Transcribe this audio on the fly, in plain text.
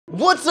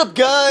What's up,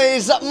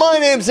 guys? My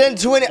name's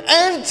Entoan,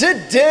 and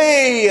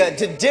today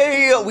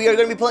we are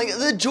going to be playing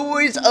the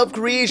Joys of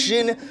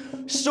Creation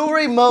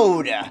story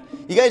mode.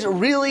 You guys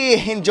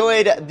really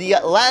enjoyed the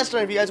last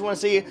one. If you guys want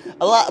to see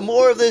a lot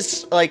more of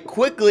this, like,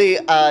 quickly,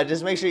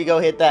 just make sure you go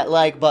hit that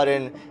like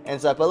button and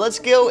stuff. But let's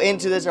go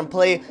into this and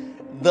play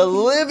the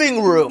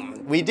living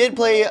room. We did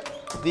play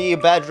the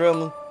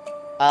bedroom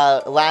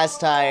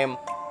last time.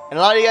 And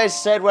a lot of you guys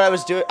said what I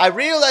was doing. I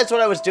realized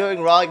what I was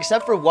doing wrong,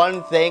 except for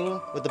one thing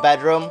with the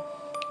bedroom.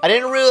 I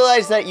didn't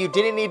realize that you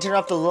didn't need to turn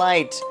off the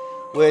light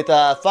with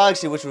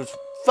Foxy, which was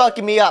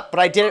fucking me up. But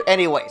I did it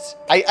anyways.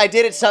 I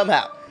did it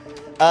somehow.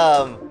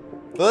 But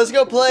let's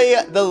go play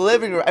the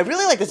living room. I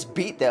really like this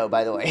beat, though,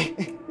 by the way.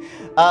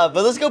 But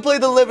let's go play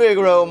the living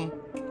room.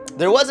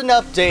 There was an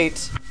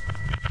update.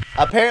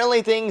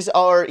 Apparently, things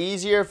are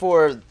easier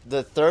for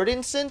the third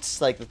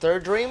instance, like the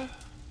third dream.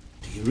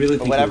 Do you really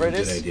think it was a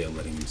good idea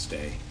letting him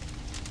stay?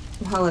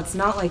 Well, it's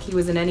not like he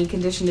was in any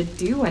condition to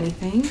do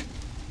anything.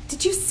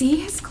 Did you see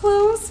his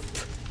clothes?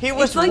 He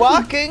was like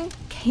walking. He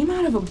came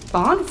out of a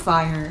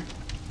bonfire.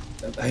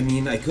 I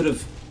mean, I could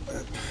have,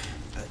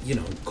 you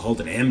know, called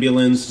an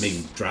ambulance,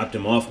 maybe dropped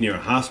him off near a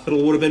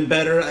hospital would have been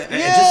better. I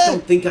just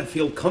don't think I'd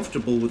feel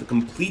comfortable with a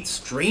complete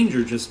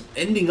stranger just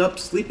ending up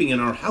sleeping in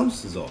our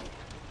house is all.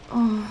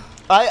 Oh,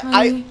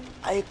 I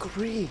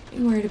agree.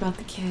 You worried about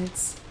the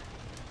kids?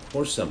 Of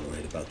course I'm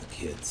worried about the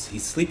kids.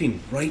 He's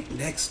sleeping right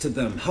next to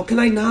them. How can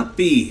I not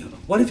be?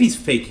 What if he's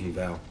faking,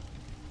 Val?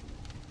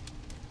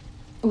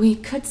 We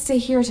could stay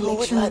here to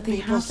make sure nothing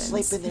happens.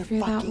 Sleep in their if you're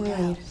that fucking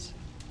worried. house.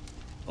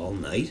 All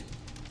night?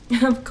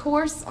 Of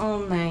course, all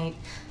night.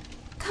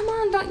 Come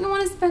on, don't you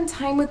want to spend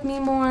time with me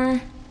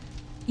more?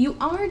 You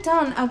are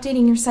done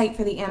updating your site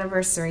for the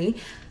anniversary.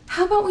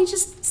 How about we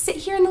just sit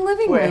here in the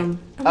living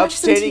room and watch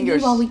some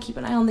TV while we keep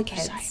an eye on the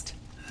kids? Site.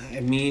 I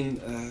mean,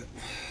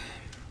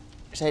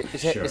 Is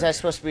that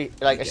supposed to be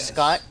like a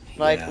Scott,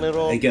 like,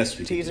 little I guess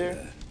we teaser? Could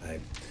do that.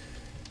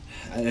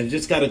 I've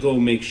just got to go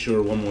make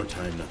sure one more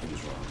time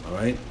nothing's wrong,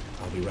 alright?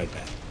 I'll be right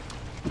back.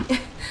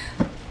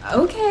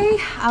 Okay,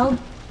 I'll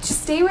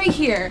just stay right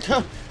here.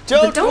 Don't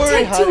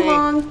worry, take too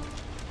long.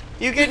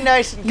 You get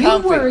nice and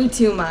comfy. You worry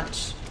too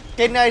much.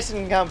 Get nice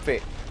and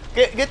comfy.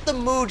 Get the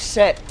mood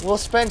set. We'll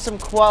spend some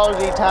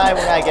quality time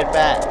when I get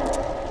back.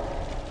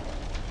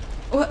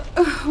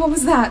 What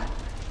was that?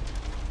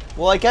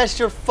 Well, I guess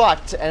you're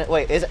fucked. And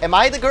wait, am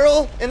I the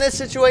girl in this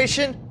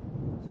situation?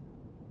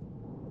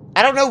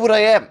 I don't know what I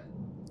am.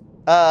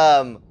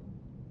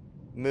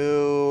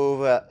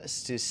 Move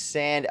to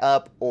stand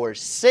up or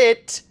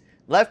sit.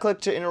 Left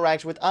click to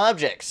interact with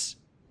objects.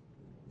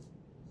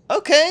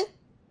 Okay.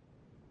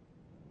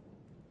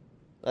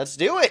 Let's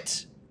do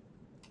it.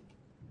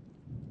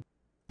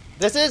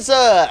 This is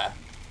the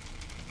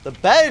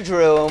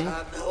bedroom.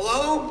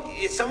 Hello?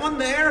 Is someone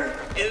there?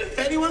 If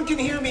anyone can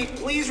hear me,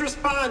 please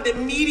respond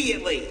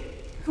immediately.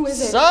 Who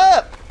is it? What's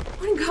up?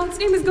 What in God's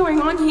name is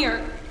going on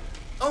here?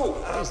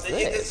 Oh,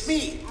 it's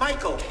me,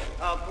 Michael.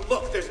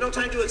 Look, there's no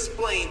time to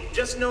explain.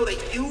 Just know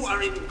that you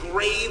are in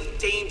grave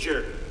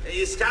danger.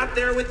 Is Scott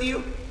there with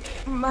you?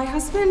 My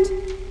husband?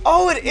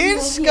 Oh, it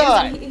is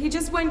Scott. He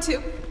just went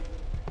to...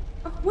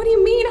 What do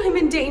you mean I'm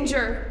in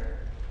danger?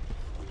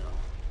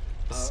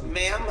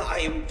 Ma'am,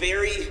 I am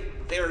very,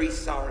 very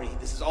sorry.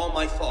 This is all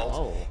my fault.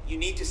 Oh. You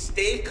need to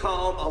stay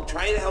calm. I'll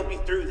try to help you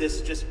through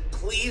this. Just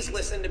please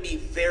listen to me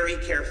very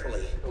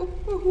carefully.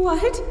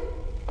 What?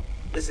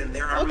 Listen,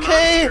 there are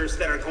monsters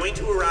that are going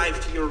to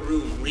arrive to your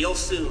room real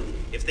soon.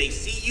 If they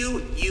see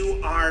you, you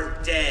are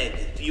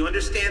dead. Do you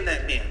understand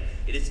that, ma'am?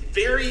 It is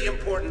very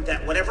important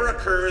that whatever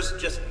occurs,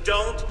 just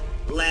don't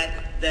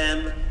let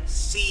them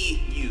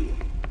see you.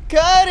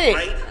 Got it.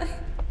 Right?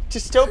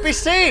 Just don't be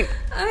seen.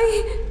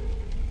 Why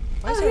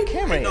is there a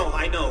camera here?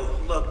 I know.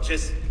 Look,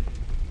 just...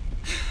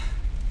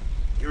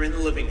 You're in the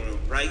living room,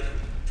 right?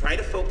 Try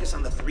to focus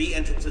on the 3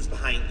 entrances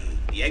behind you.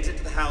 The exit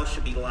to the house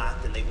should be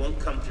locked, and they won't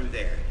come through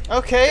there.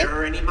 Okay. If there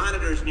are any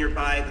monitors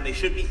nearby, then they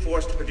should be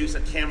forced to produce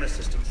a camera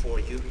system for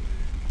you.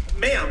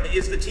 Ma'am,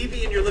 is the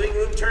TV in your living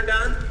room turned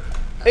on?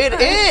 It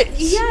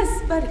is!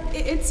 Yes, but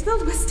it's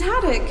filled with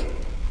static.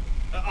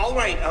 All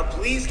right,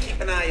 please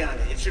keep an eye on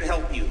it. It should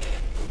help you.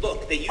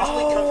 Look, they usually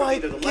come from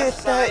either the left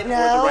side or the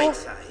right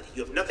side.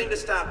 You have nothing to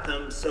stop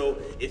them, so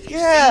if you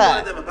see one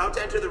of them about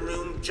to enter the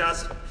room,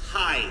 just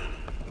hide.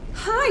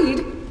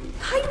 Hide?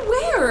 Hide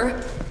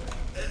where?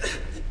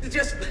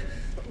 Just,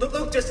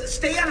 look, just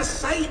stay out of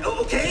sight,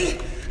 okay?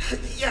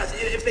 Yes,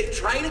 if they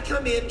try to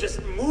come in,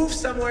 just move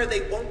somewhere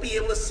they won't be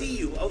able to see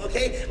you,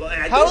 okay? Well,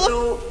 I don't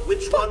know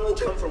which one will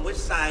come from which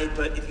side,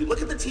 but if you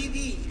look at the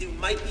TV, you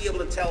might be able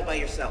to tell by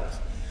yourself.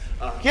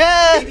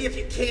 Maybe if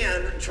you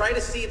can, try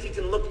to see if you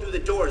can look through the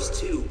doors,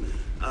 too.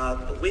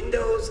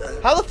 Windows,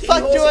 how the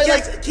fuck do I,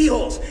 like...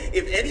 keyholes.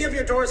 If any of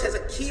your doors has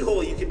a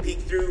keyhole you can peek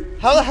through...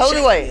 How the hell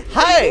do I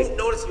hide? They won't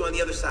notice you on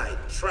the other side.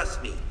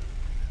 Trust me.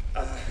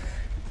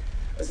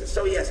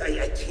 So yes,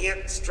 I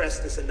can't stress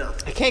this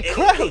enough. I can't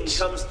crouch. crouch.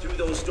 Comes through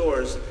those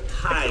doors,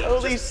 hide.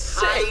 Holy Just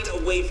shit.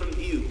 hide away from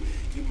view.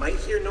 You might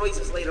hear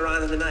noises later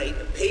on in the night.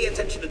 Pay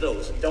attention to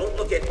those. Don't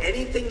look at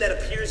anything that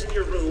appears in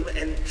your room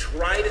and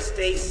try to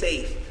stay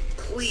safe.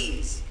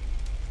 Please.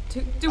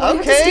 Do I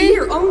have to stay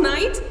here all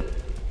night?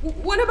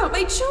 What about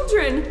my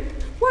children?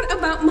 What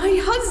about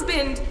my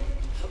husband?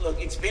 Look,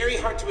 it's very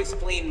hard to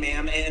explain,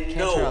 ma'am, and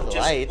no,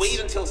 just wait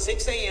until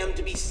 6 a.m.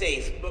 to be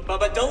safe.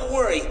 But don't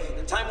worry,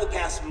 the time will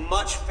pass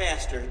much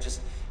faster. Just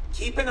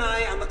keep an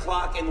eye on the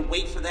clock and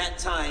wait for that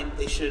time.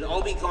 They should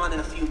all be gone in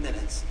a few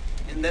minutes,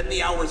 and then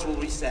the hours will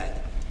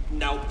reset.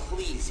 Now,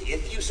 please,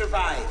 if you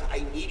survive,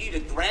 I need you to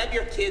grab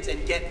your kids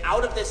and get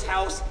out of this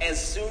house as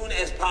soon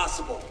as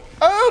possible.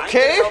 Okay. I'm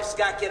gonna help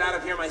Scott get out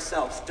of here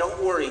myself.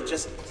 Don't worry,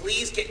 just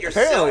please get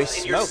yourself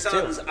and your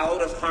sons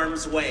out of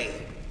harm's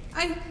way.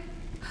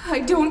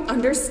 I don't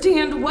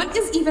understand. What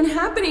is even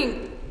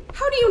happening?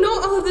 How do you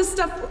know all of this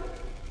stuff?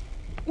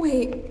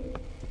 Wait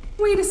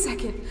a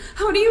second.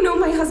 How do you know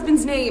my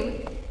husband's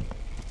name?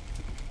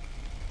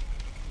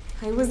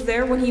 I was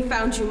there when he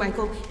found you,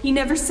 Michael. He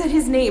never said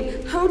his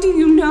name. How do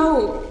you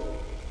know?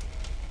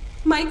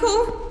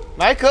 Michael?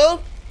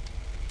 Michael?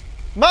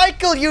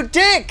 Michael, you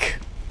dick!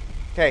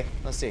 Okay,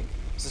 let's see.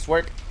 Does this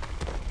work?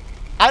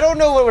 I don't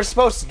know what we're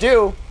supposed to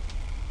do.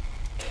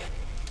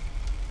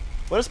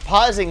 What does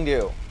pausing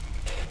do?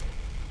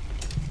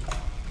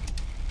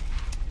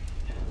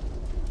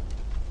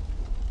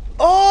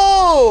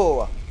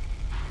 Oh!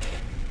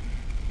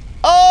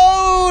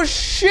 Oh,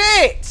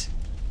 shit!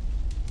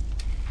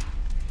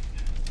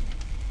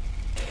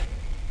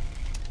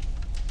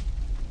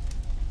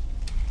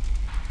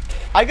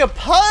 I can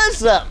pause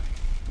them!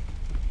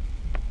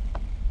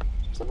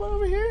 Someone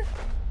over here?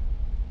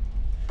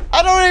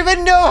 I don't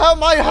even know how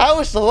my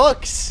house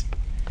looks!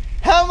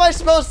 How am I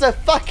supposed to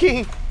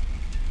fucking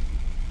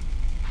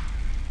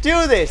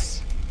do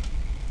this?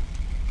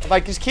 If I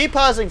just keep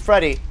pausing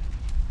Freddy,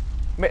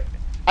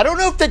 I don't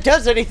know if that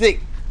does anything.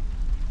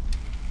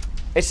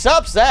 It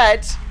stops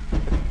that.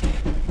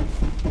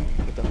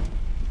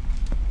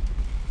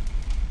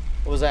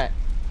 What was that?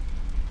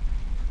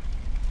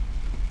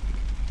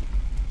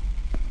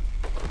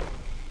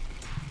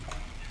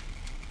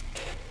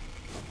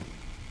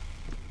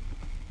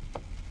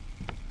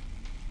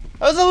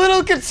 That was a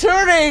little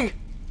concerning.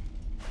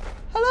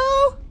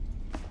 Hello?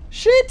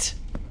 Shit.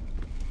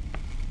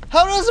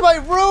 How does my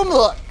room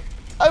look?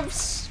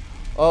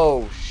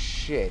 Oh,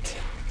 shit.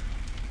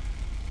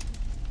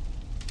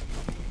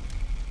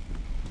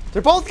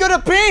 They're both gonna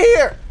be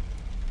here!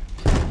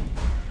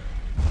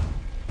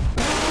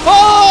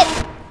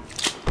 Oh!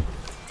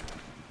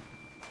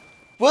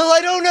 Well, I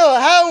don't know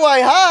how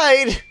I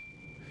hide.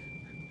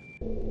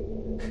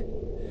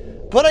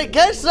 But I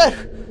guess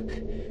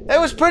that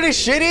was pretty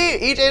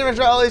shitty. Each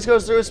animatronic always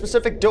goes through a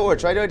specific door.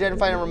 Try to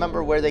identify and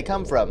remember where they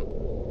come from.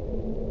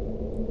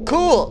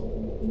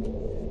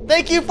 Cool.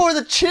 Thank you for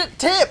the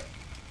tip.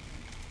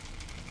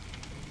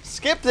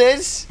 Skip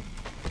this.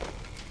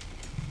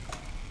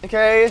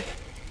 Okay.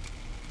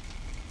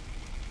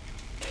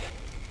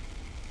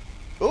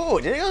 Ooh,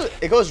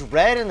 it goes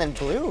red and then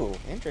blue.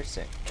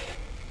 Interesting.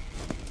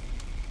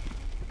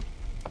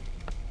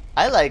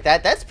 I like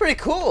that. That's pretty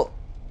cool.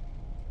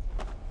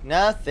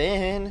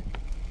 Nothing.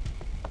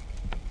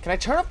 Can I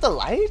turn up the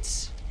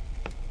lights?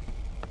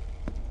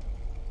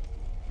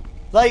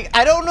 Like,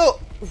 I don't know.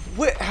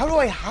 How do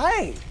I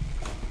hide?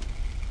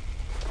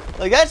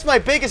 Like, that's my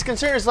biggest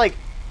concern is, like,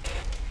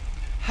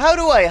 how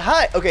do I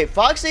hide? Okay,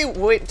 Foxy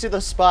went to the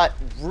spot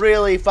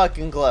really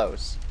fucking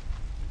close.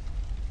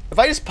 If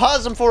I just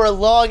pause them for a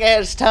long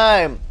ass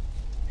time.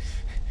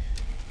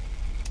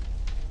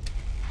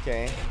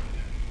 Okay.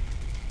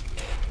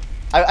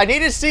 I need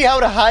to see how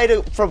to hide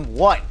it from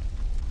one.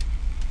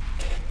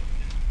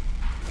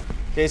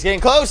 Okay, he's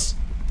getting close.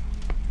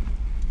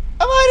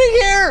 I'm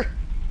hiding here.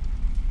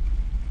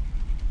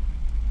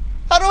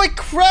 How do I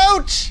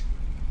crouch?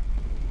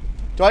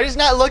 Do I just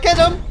not look at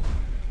him?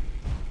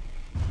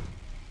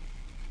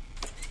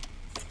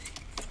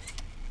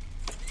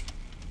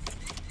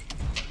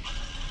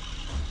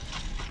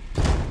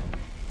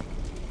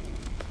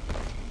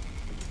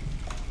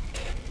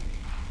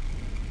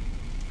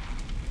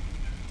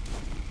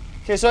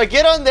 Okay, so I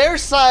get on their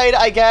side,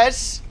 I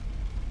guess.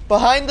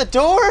 Behind the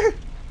door?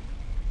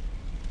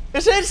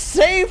 Is it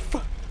safe?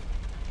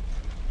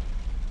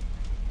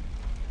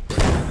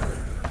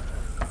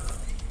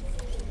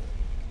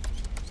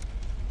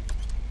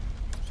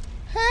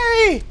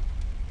 Hey!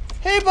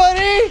 Hey,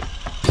 buddy!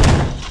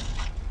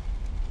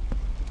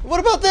 What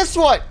about this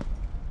one?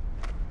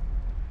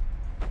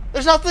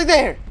 There's nothing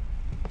there.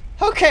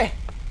 Okay.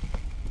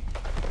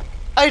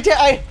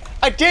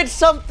 I did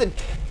something.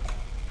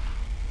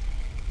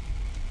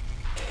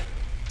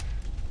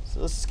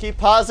 So let's keep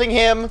pausing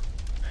him.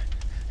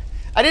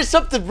 I did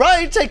something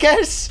right, I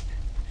guess.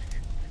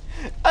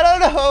 I don't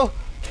know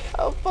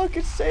how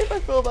fucking safe I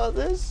feel about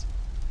this.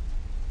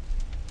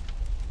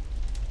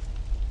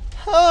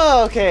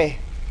 Oh, okay.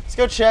 Let's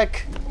go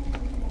check.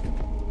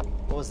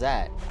 What was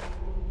that?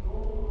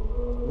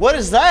 What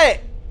is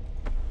that?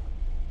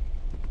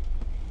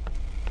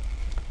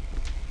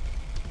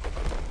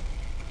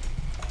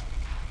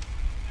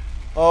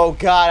 Oh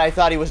god, I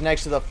thought he was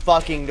next to the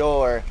fucking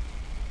door.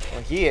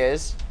 Well, he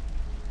is.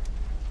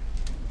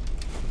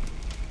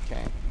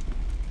 Okay.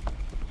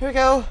 Here we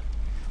go.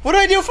 What do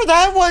I do for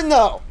that one,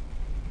 though?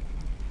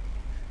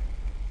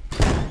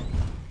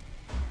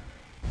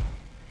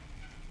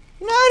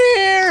 Not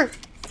here!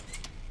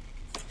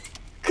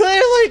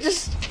 Clearly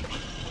just...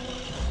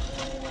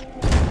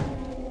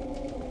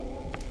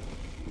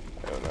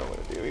 I don't know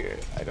what to do here.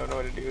 I don't know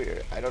what to do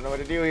here. I don't know what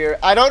to do here.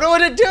 I don't know what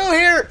to do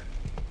here!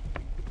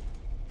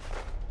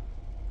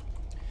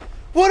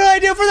 What do I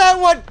do for that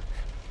one?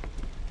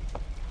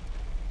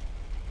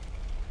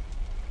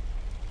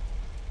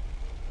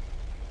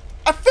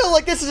 I feel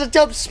like this is a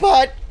dumb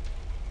spot.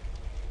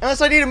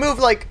 Unless I need to move,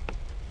 like...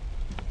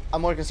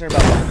 I'm more concerned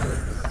about...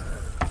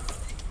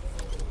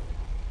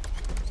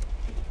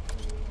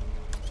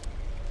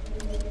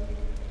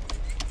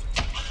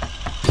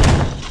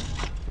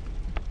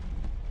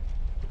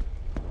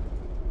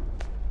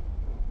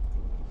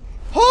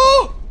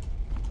 Oh!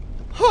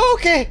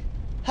 Okay.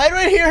 Hide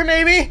right here,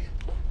 maybe.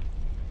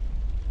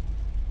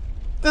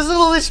 This is the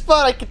only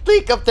spot I could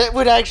think of that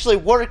would actually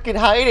work in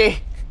hiding.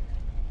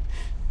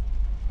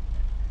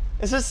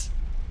 Is this...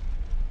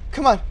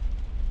 Come on.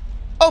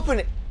 Open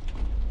it.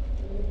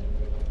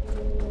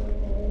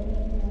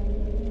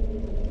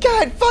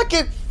 God, fuck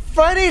it.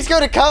 Freddy's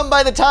gonna come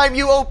by the time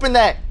you open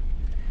that.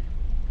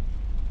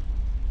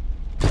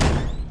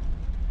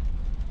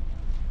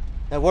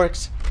 That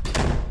works.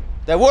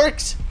 That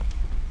works.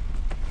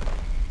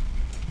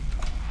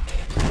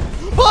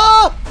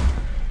 Ah!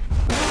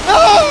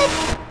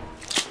 Ah!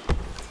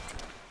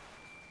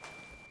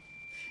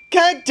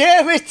 God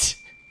damn it!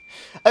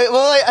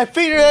 I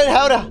figured out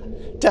how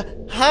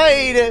to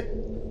hide,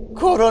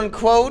 quote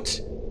unquote.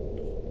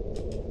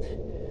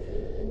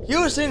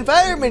 Use the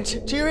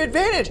environment to your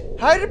advantage.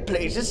 Hide in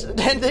places,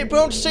 and they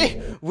won't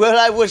see. Well,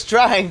 I was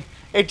trying.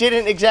 It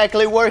didn't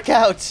exactly work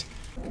out.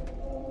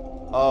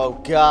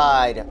 Oh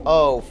god.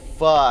 Oh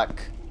fuck.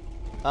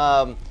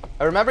 I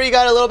remember you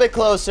got a little bit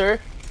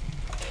closer.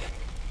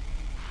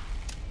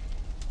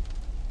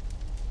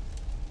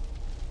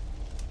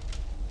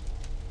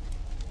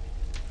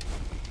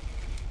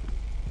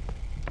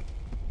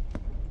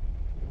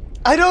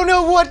 I don't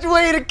know what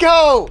way to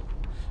go!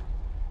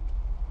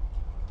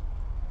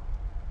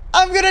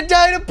 I'm gonna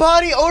die to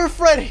Bonnie or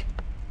Freddy!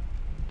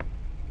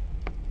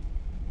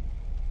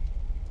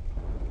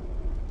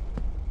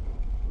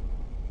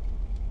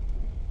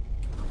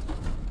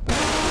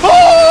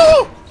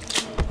 Oh!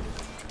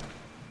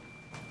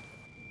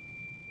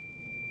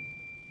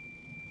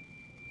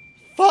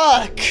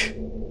 Fuck!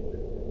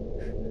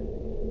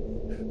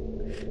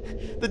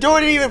 The door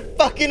didn't even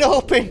fucking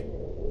open!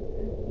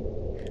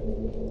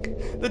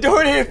 The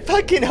door didn't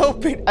fucking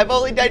open! I've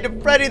only died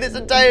to Freddy this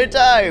entire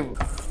time!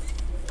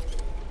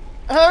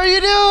 How are you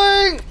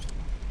doing?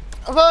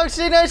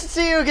 Foxy, nice to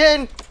see you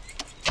again!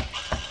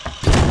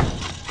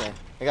 Okay,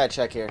 I gotta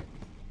check here.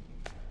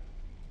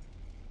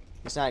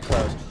 He's not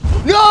close.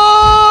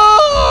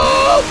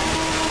 No!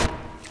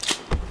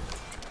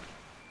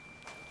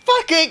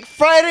 Fucking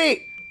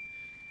Freddy!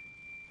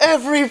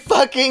 Every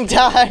fucking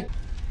time!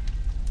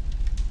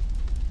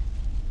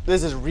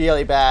 This is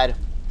really bad.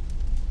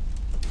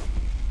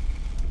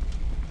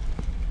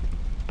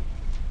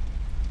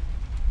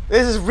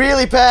 This is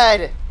really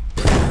bad.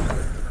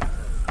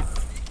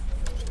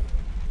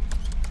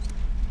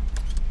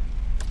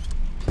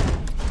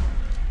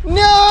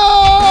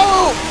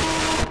 No!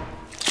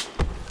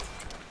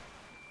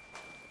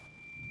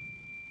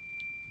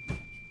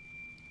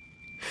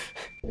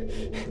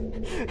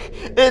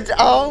 It's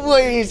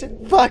always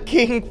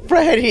fucking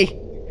Freddy.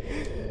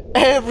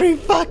 Every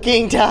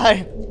fucking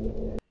time.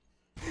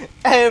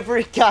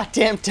 Every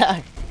goddamn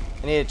time.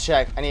 I need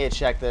to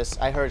check this.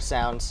 I heard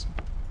sounds.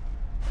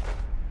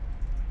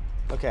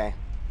 Okay.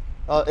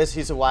 Oh,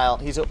 he's a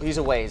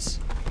ways.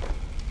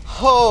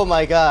 Oh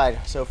my god.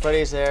 So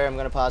Freddy's there. I'm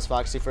gonna pause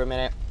Foxy for a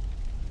minute.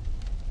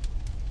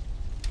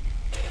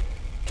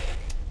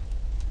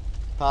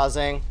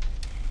 Pausing.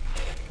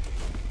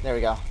 There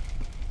we go.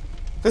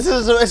 This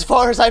is as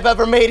far as I've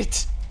ever made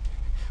it.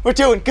 We're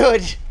doing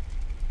good.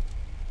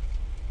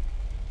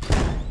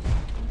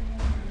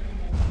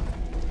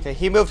 Okay,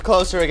 he moved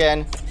closer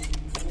again.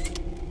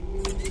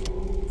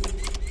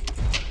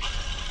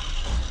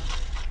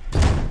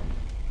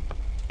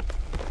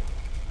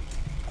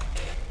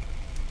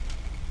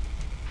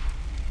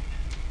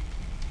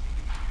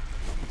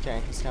 Okay,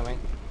 he's coming.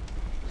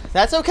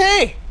 That's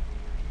okay!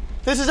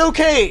 This is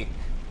okay!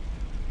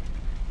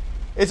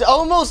 It's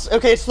almost...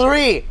 Okay, it's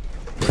 3!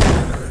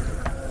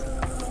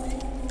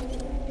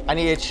 I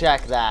need to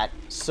check that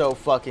so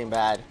fucking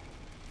bad.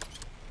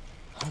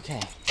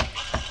 Okay.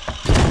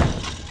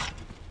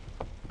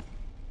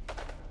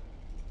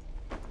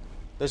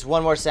 There's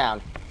one more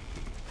sound.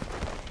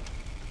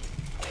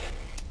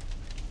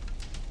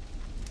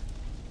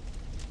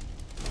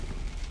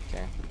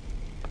 Okay.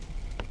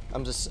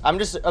 I'm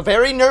just a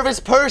very nervous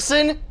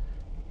person.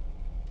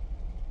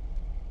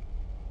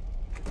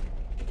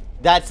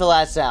 That's the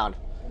last sound.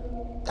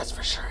 That's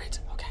for sure it.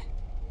 Okay.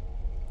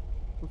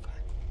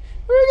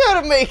 We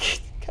gotta make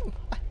it. Come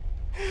on.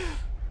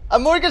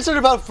 I'm more concerned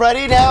about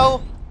Freddy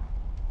now.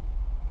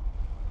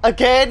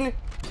 Again.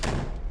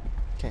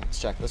 Okay,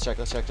 let's check.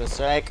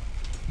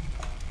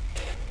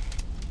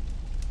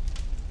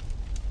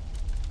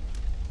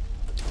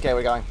 Okay,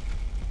 we're going.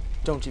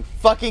 Don't you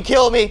fucking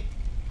kill me!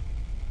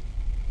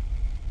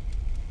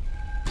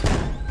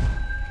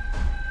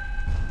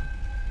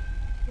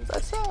 What was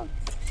that sound?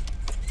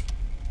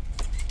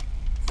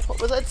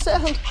 What was that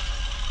sound?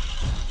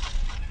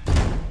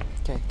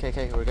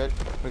 Okay, we're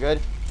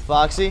good.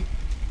 Foxy.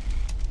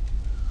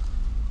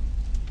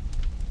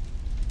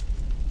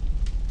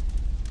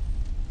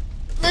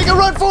 Make a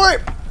run for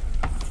it!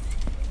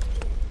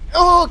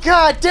 Oh,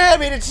 god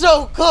damn it, it's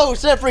so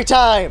close every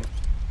time!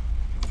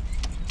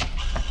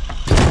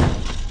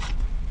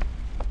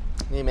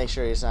 Need to make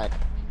sure he's not...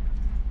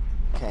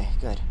 Okay,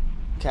 good.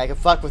 Okay, I can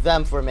fuck with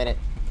them for a minute.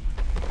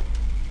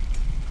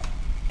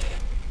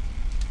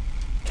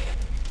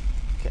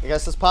 Okay, I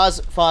guess let's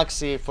pause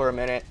Foxy for a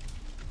minute.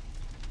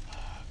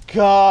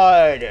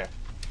 God!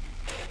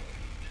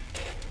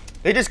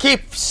 They just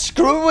keep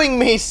screwing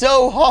me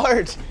so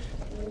hard!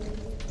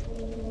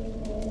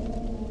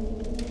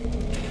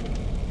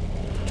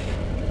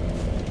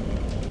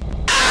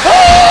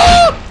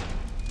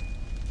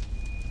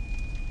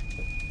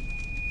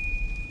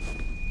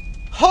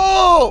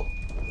 Oh!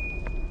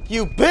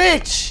 You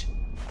bitch!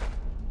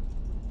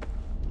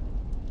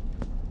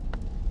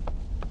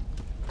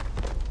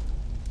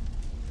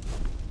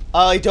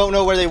 I don't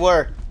know where they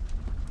were.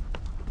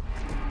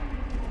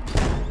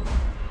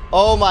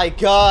 Oh my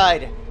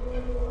god.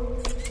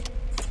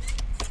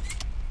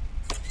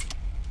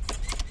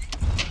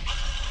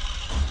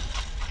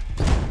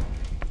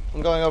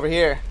 I'm going over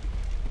here.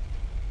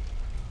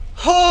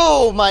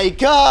 Oh my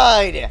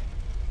god!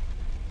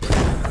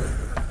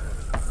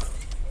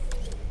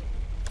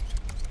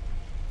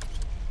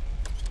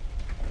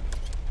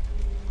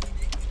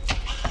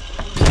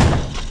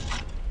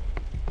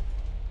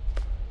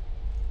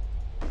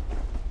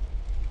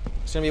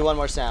 There's gonna be one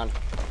more sound.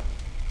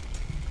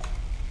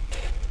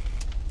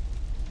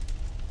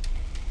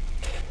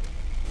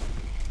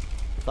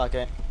 Fuck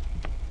it.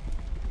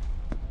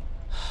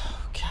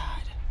 Oh,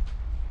 God.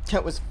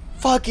 That was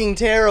fucking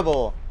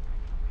terrible.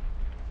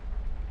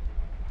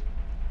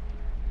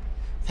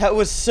 That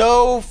was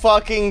so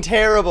fucking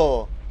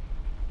terrible.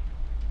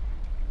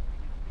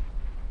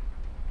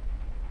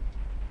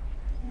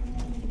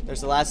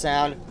 There's the last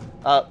sound.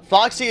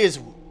 Foxy is...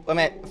 I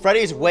mean,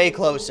 Freddy's way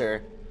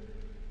closer.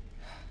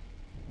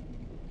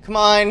 Come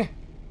on.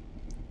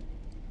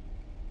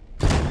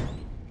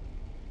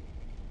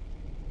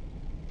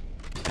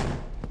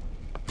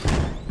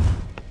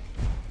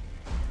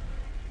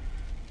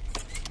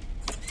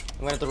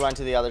 I'm gonna have to run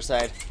to the other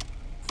side.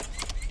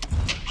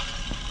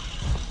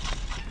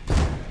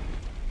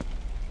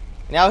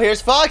 Now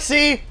here's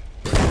Foxy!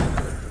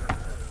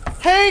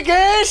 Hey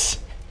guys!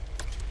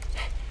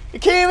 You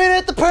came in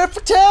at the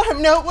perfect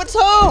time! No one's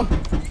home!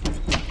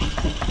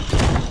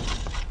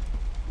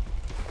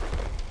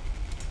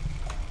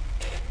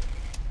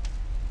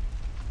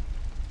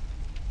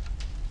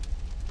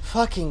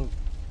 Fucking...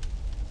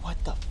 What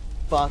the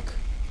fuck?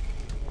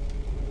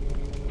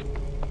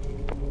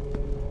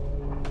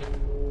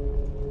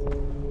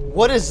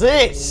 What is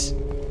this?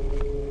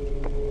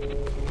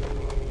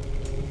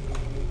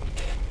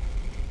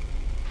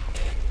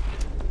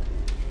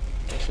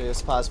 Actually,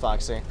 let's pause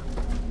Foxy.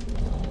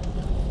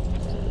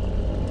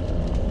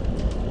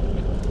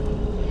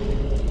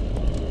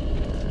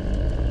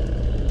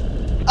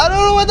 I don't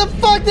know what the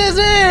fuck this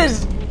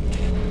is!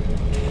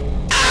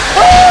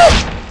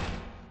 Ah!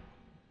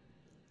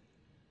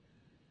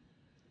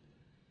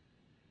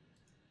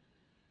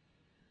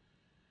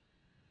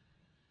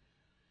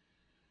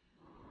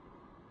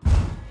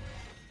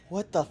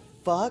 What the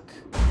fuck?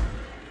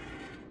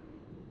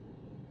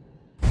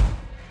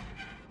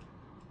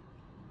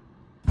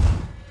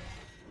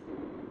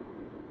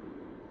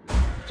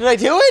 Did I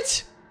do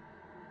it?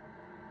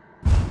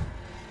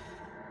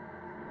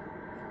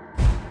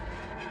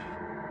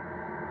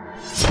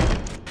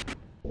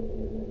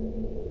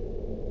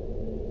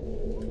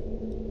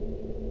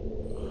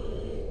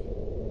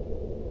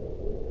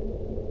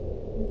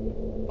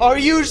 Are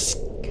you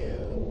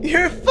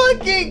You're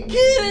fucking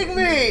kidding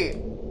me!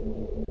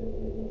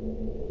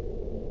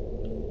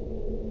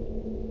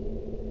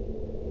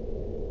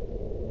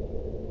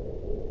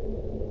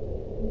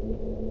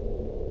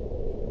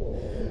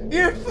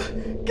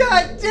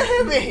 God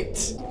damn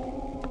it!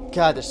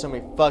 God, there's so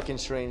many fucking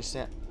strange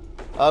sounds.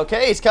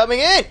 Okay, he's coming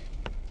in!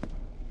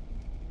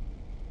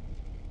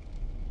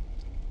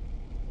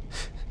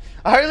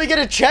 I hardly get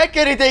to check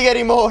anything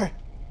anymore!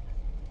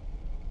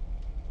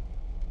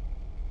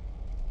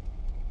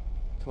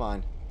 Come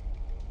on.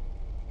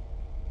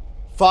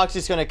 Fox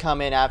is gonna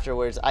come in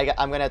afterwards. I'm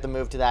gonna have to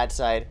move to that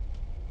side.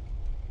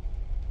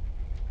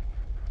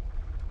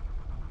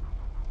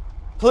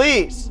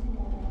 Please!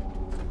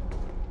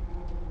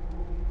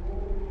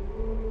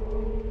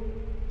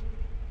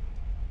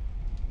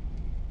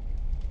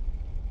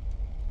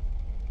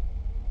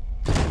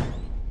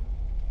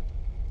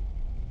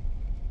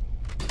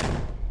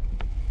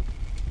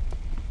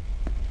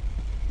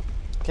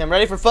 Okay, I'm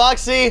ready for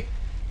Foxy.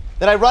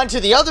 Then I run to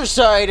the other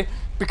side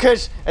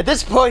because at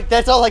this point,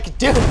 that's all I could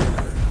do.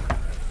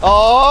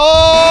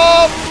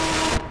 Oh!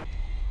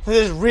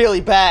 This is really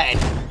bad.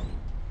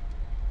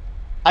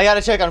 I gotta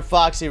check on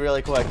Foxy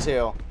really quick,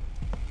 too.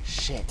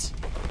 Shit.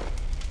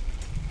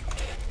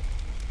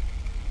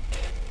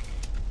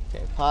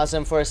 Okay, pause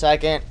him for a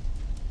second.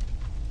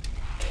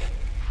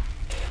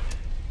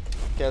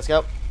 Okay, let's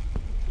go.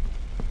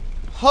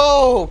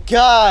 Oh,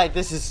 God.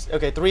 This is...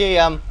 Okay, 3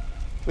 a.m.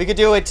 We could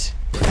do it.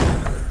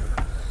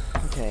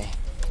 Okay.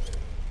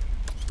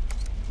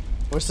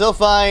 We're still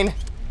fine.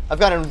 I've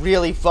gotten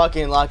really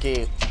fucking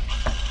lucky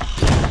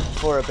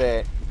for a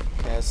bit.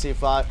 Okay, let's see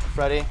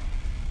Freddy.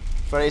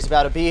 Freddy's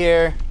about to be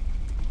here.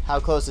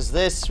 How close is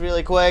this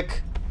really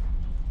quick?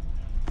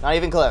 Not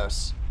even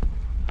close.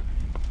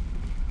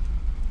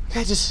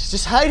 Okay,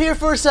 just hide here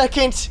for a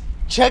second.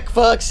 Check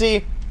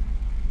Foxy.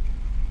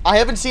 I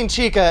haven't seen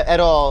Chica at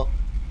all,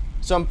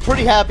 so I'm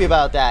pretty happy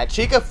about that.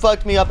 Chica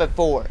fucked me up at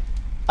 4.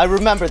 I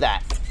remember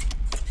that.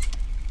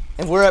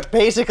 And we're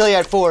basically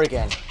at 4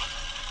 again.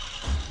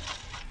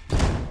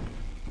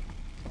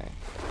 Okay.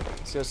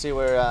 Let's go see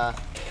where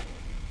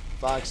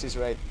Foxy's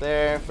right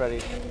there.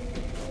 Freddy.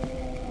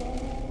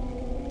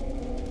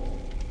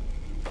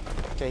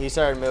 Okay, he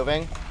started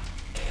moving.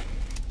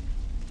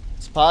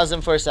 Let's pause him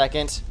for a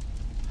second.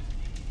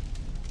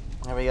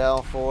 There we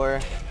go.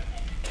 4.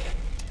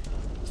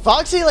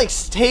 Foxy, like,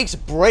 takes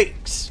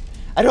breaks.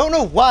 I don't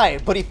know why,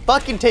 but he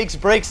fucking takes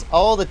breaks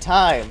all the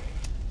time.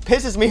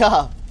 Pisses me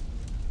off.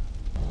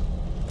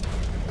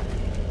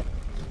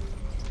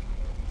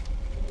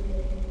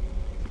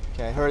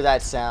 Okay, I heard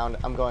that sound.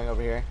 I'm going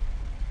over here.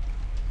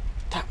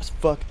 That was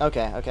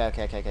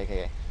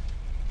Okay.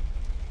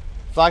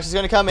 Foxy's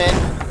gonna come in.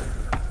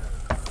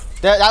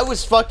 That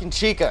was fucking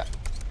Chica.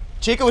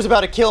 Chica was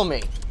about to kill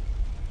me.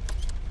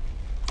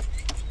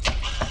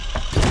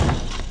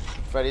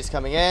 Freddy's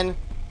coming in.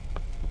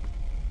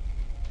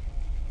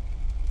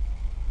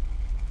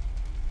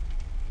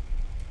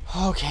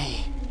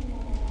 Okay.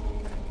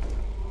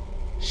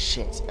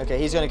 Shit. Okay,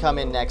 he's gonna come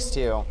in next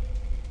too.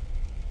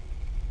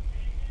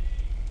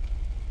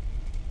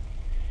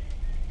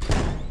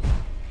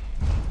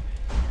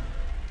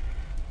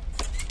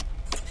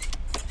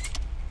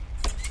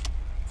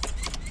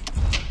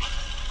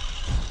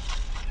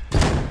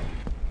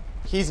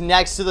 He's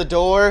next to the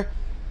door.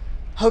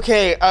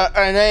 Okay,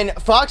 and then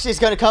Foxy's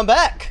gonna come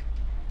back.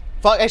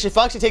 Actually,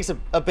 Foxy takes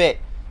a bit.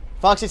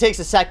 Foxy takes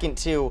a second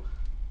to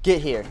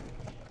get here.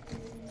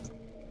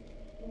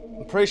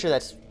 I'm pretty sure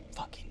that's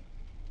fucking...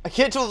 I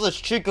can't tell if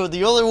that's Chico,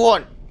 the other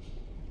one.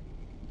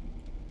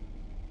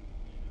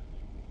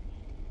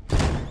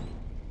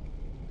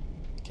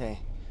 Okay,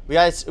 we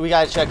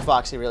gotta check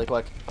Foxy really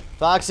quick.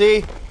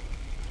 Foxy.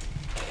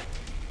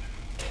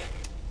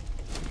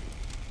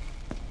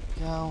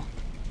 Go.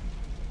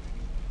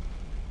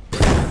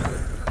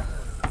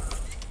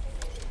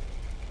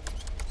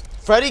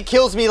 Freddy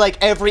kills me like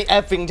every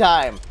effing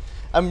time.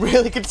 I'm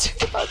really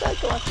concerned about that.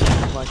 Come on.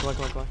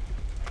 Come on.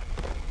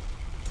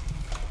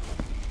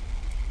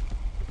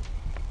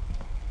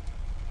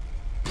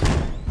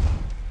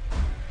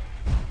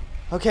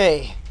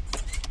 Okay.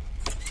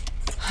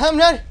 I'm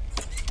not...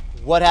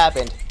 What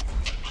happened?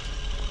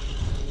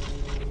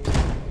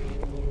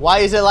 Why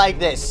is it like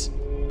this?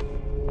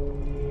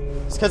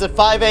 It's because at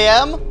 5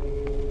 a.m.?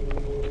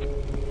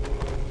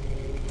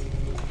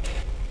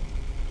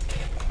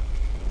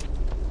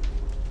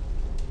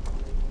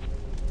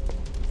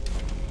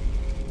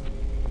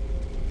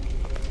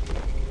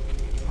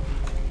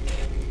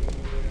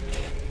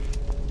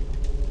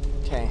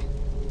 Okay.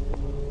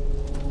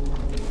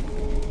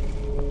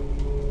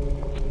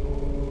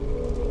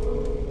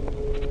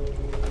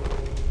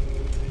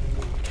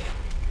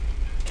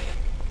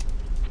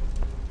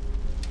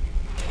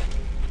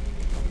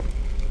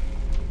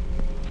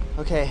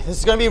 Okay, this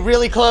is gonna be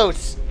really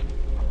close.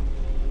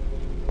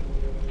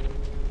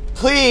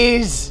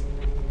 Please!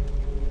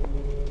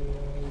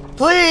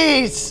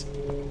 Please!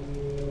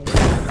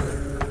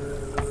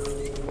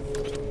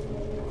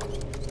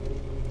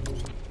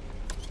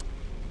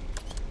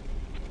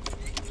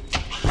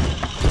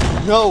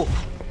 No!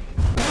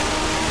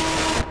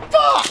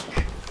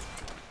 Fuck!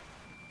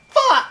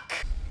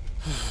 Fuck!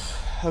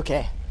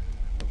 Okay.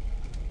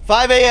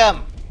 5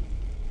 a.m.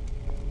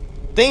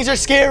 Things are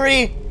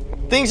scary.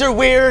 Things are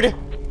weird.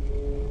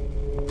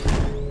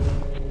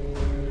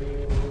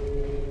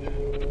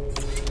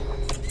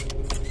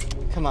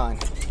 Come on.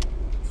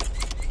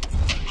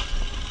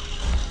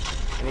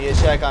 I need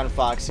to check on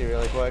Foxy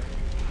really quick.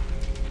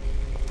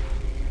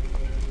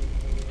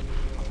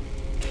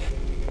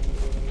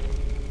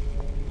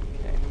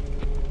 Okay.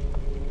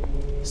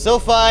 Still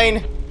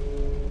fine.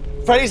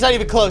 Freddy's not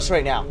even close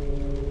right now.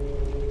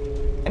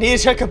 I need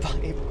to check up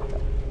on him.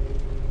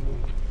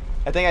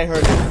 I think I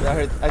heard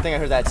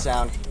that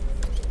sound.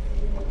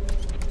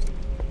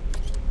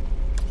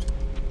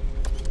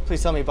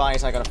 Please tell me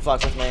Bonnie's not gonna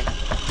fuck with me.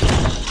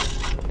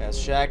 Okay,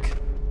 let's check.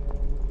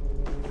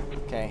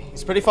 Okay,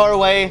 he's pretty far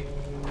away.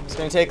 It's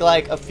gonna take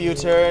like a few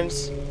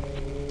turns.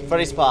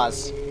 Freddy's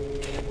pause.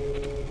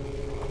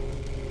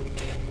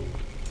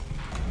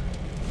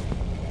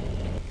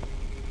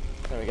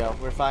 go.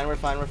 We're fine, we're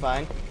fine, we're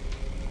fine.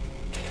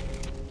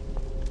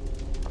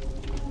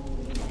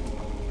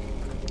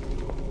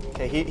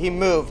 Okay, he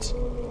moved.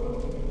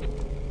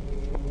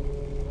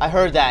 I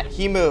heard that.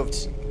 He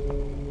moved.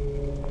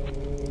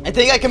 I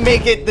think I can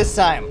make it this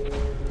time.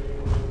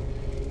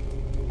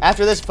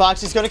 After this,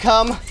 Foxy's gonna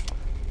come.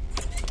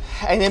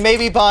 And then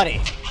maybe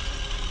Bonnie.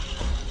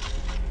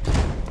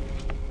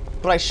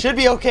 But I should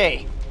be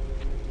okay.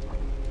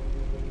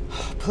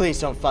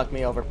 Please don't fuck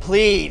me over.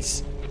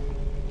 Please.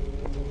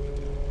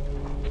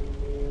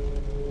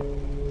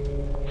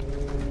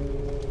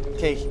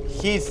 Okay,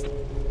 he's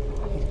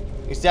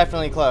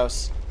definitely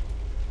close.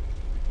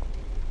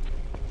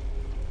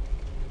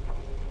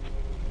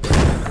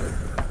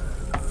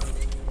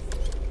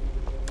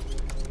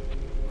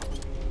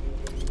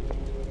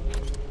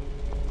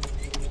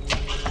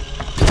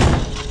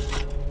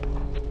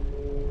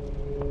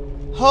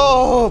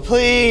 Oh,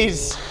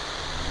 please.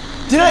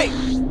 Did I?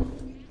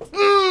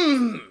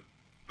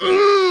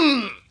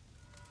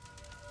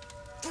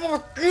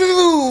 Fuck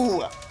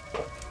you.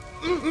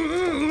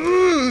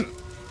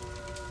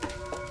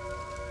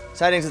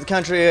 Sightings of the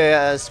country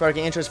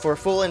sparking interest for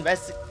full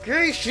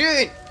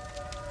investigation.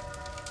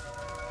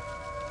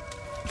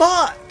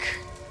 Fuck.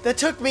 That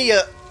took me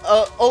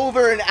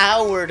over an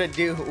hour to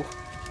do.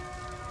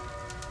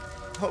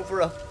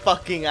 Over a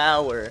fucking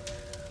hour.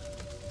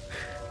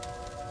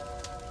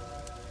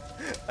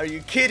 Are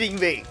you kidding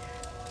me?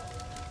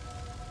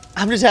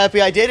 I'm just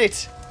happy I did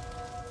it.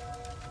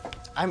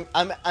 I'm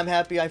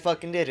happy I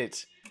fucking did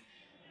it.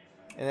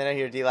 And then I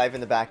hear D-Live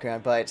in the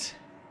background, but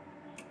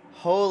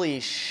holy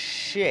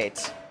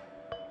shit.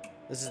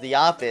 This is the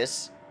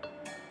office.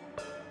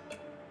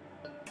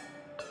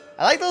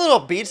 I like the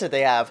little beats that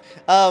they have.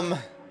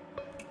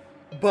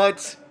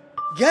 But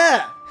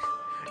yeah.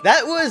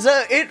 That was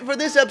it for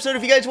this episode.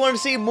 If you guys want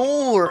to see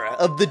more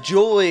of the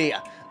joy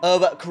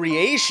of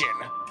creation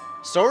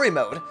story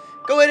mode,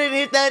 go ahead and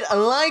hit that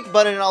like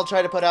button, and I'll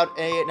try to put out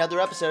another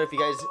episode if you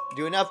guys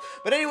do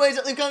enough. But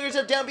anyways, leave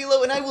comments down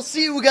below, and I will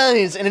see you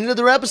guys in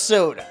another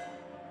episode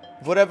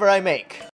of whatever I make.